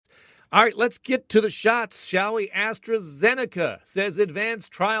All right, let's get to the shots, shall we? AstraZeneca says advanced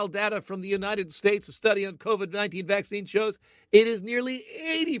trial data from the United States, a study on COVID-19 vaccine shows it is nearly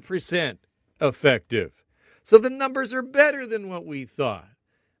 80% effective. So the numbers are better than what we thought.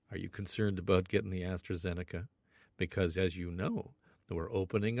 Are you concerned about getting the AstraZeneca? Because as you know, we're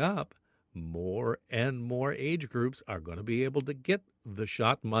opening up. More and more age groups are going to be able to get the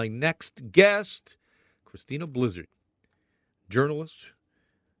shot. My next guest, Christina Blizzard, journalist,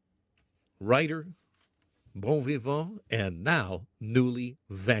 writer, bon vivant, and now newly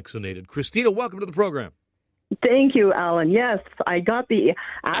vaccinated. Christina, welcome to the program. Thank you, Alan. Yes, I got the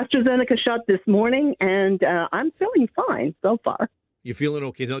AstraZeneca shot this morning, and I'm feeling fine so far. You feeling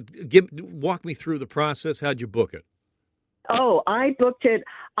okay? Now, walk me through the process. How'd you book it? Oh, I booked it.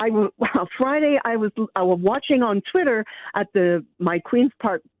 Friday. I was watching on Twitter at my Queens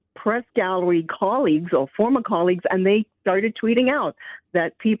Park Press Gallery colleagues or former colleagues, and they started tweeting out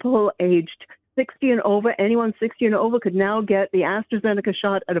that people aged 60 and over, anyone 60 and over, could now get the AstraZeneca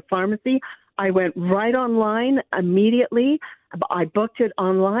shot at a pharmacy. I went right online immediately. I booked it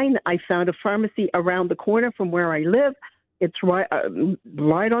online. I found a pharmacy around the corner from where I live. It's right on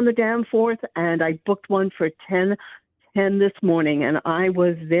the Danforth, and I booked one for 10 this morning, and I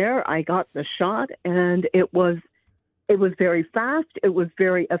was there. I got the shot, and it was very fast. It was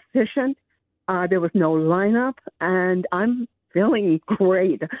very efficient. There was no lineup, and I'm feeling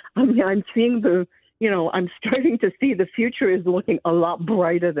great. I mean, I'm seeing I'm starting to see the future is looking a lot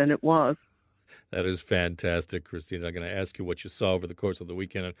brighter than it was. That is fantastic, Christina. I'm going to ask you what you saw over the course of the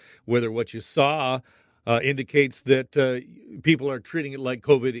weekend and whether what you saw indicates that people are treating it like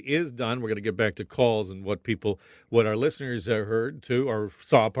COVID is done. We're going to get back to calls and what our listeners heard too, or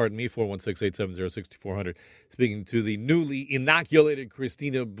saw, 416-870-6400. Speaking to the newly inoculated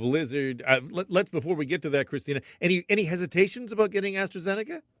Christina Blizzard. Let's, before we get to that, Christina, any hesitations about getting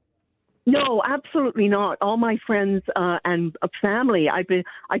AstraZeneca? No, absolutely not. All my friends and family, I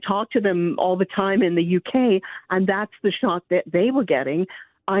talk to them all the time in the UK, and that's the shot that they were getting.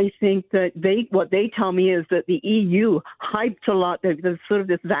 I think that what they tell me is that the EU hyped a lot. There's sort of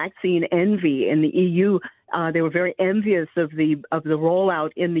this vaccine envy in the EU. They were very envious of the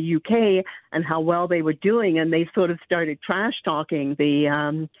rollout in the UK and how well they were doing, and they sort of started trash talking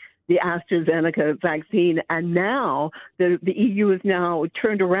the AstraZeneca vaccine, and now the EU is now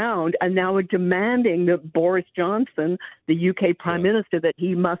turned around and now are demanding that Boris Johnson, the UK Prime Minister, that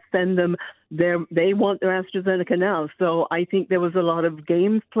he must send them they want their AstraZeneca now. So I think there was a lot of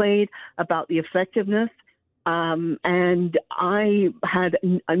games played about the effectiveness, and I had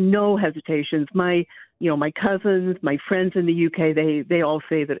no hesitations. My cousins, my friends in the UK, they all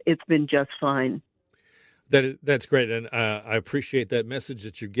say that it's been just fine. That's great, and I appreciate that message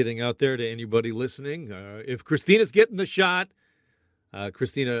that you're getting out there to anybody listening. If Christina's getting the shot,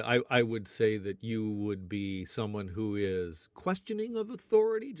 Christina, I would say that you would be someone who is questioning of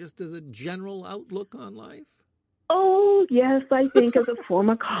authority, just as a general outlook on life. Oh, yes, I think as a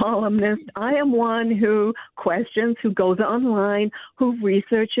former columnist, I am one who questions, who goes online, who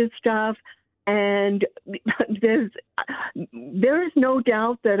researches stuff. And there is no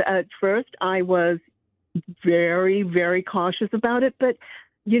doubt that at first I was very, very cautious about it. But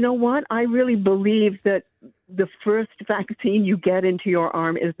you know what? I really believe that the first vaccine you get into your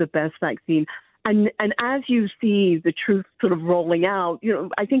arm is the best vaccine. And as you see the truth sort of rolling out,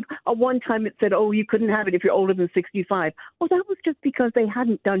 I think at one time it said, oh, you couldn't have it if you're older than 65. Well, that was just because they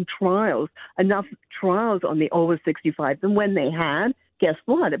hadn't done enough trials on the over 65. And when they had, guess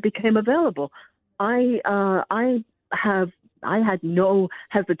what? It became available. I had no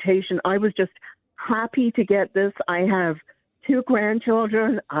hesitation. I was just happy to get this. I have 2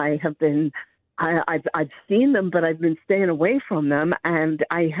 grandchildren. I've seen them, but I've been staying away from them. And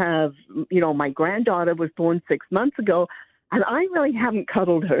I have, my granddaughter was born 6 months ago, and I really haven't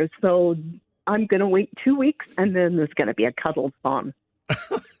cuddled her. So I'm going to wait 2 weeks, and then there's going to be a cuddle song.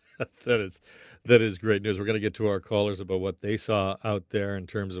 That is great news. We're going to get to our callers about what they saw out there in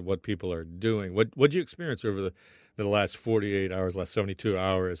terms of what people are doing. What did you experience over the last 48 hours, last 72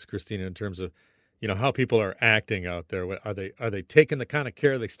 hours, Christina, in terms of how people are acting out there? Are they taking the kind of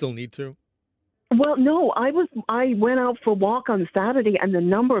care they still need to? Well, no, I went out for a walk on Saturday, and the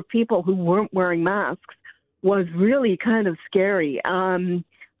number of people who weren't wearing masks was really kind of scary. It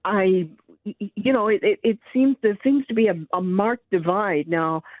seems there seems to be a marked divide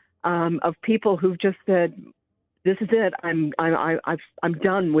now of people who've just said, "This is it. I'm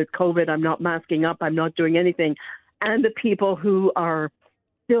done with COVID. I'm not masking up. I'm not doing anything," and the people who are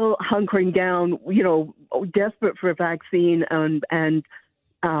still hunkering down, desperate for a vaccine and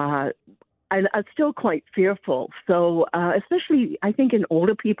are still quite fearful. So especially, I think, in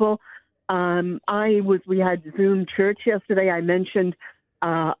older people, We had Zoom church yesterday. I mentioned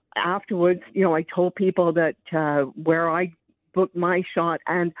afterwards, I told people that where I booked my shot,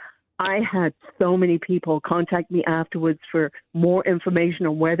 and I had so many people contact me afterwards for more information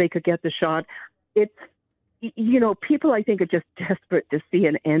on where they could get the shot. It's, people I think are just desperate to see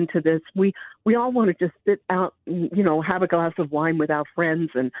an end to this. We all want to just sit out and, have a glass of wine with our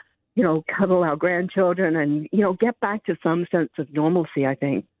friends and, cuddle our grandchildren and, get back to some sense of normalcy, I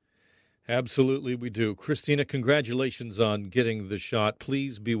think. Absolutely, we do. Christina, congratulations on getting the shot.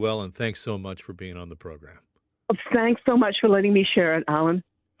 Please be well, and thanks so much for being on the program. Thanks so much for letting me share it, Alan.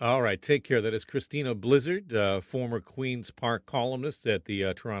 All right, take care. That is Christina Blizzard, former Queen's Park columnist at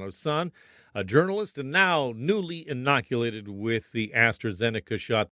the Toronto Sun, a journalist, and now newly inoculated with the AstraZeneca shot.